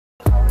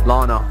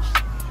Lana.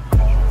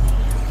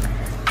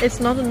 It's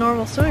not a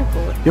normal swimming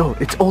pool. Yo,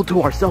 it's all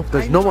to ourselves.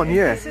 There's no one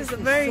here. This is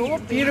very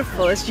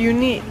beautiful. It's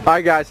unique.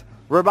 Alright guys,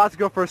 we're about to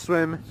go for a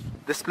swim.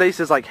 This place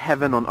is like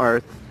heaven on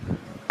earth.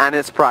 And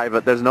it's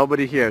private. There's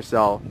nobody here,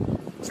 so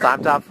it's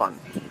time to have fun.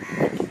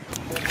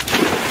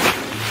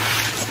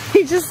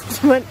 He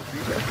just went...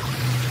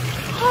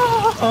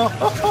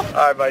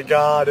 Oh my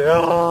god.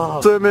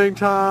 Oh. Swimming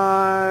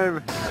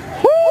time.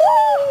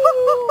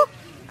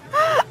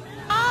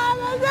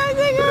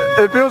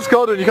 It feels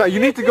colder. You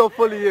need to go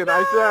fully in.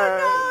 I swear.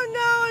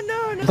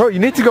 No. Bro, you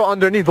need to go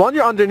underneath. When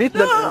you're underneath,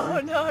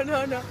 No.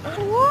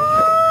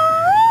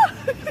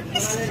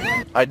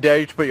 I dare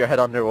you to put your head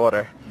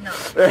underwater. No.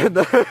 I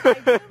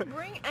didn't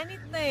bring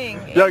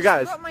anything. Yo,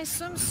 guys. I got my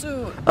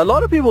swimsuit. A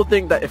lot of people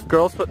think that if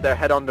girls put their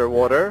head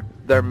underwater,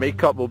 their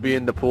makeup will be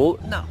in the pool.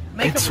 No.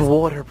 It's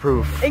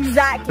waterproof.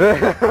 Exactly.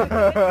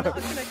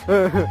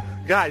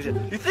 Guys,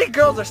 you think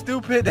girls are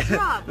stupid?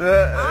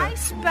 I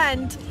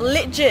spent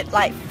legit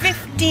like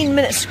 15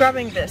 minutes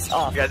scrubbing this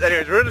off. Guys,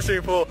 anyways, we're in the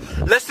swimming pool.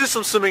 Let's do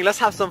some swimming. Let's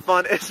have some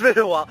fun. It's been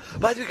a while.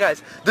 By the way,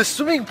 guys, the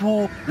swimming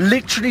pool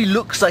literally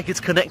looks like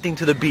it's connecting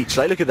to the beach.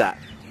 Like, look at that.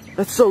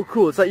 That's so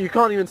cool. It's like you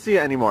can't even see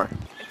it anymore.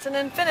 It's an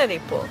infinity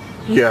pool.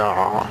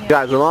 Yeah.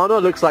 Guys, Lana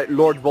looks like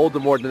Lord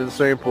Voldemort in the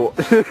swimming pool.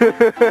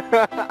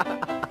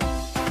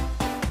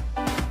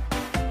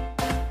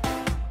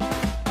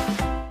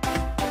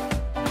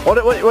 Wait. I thought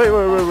it was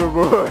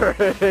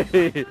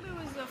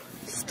a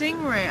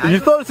stingray. You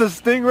thought it's a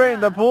stingray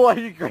in the pool? Are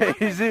you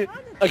crazy?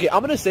 Okay,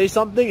 I'm gonna say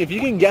something. If you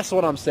can guess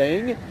what I'm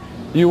saying,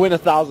 you win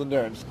 1,000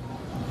 dirhams.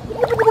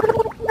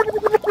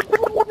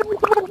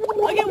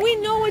 Okay, we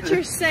know what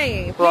you're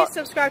saying. Please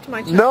subscribe to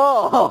my channel.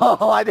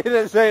 No, I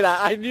didn't say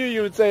that. I knew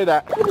you would say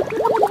that.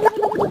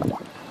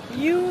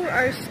 You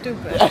are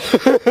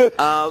stupid.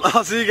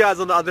 I'll see you guys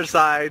on the other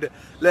side.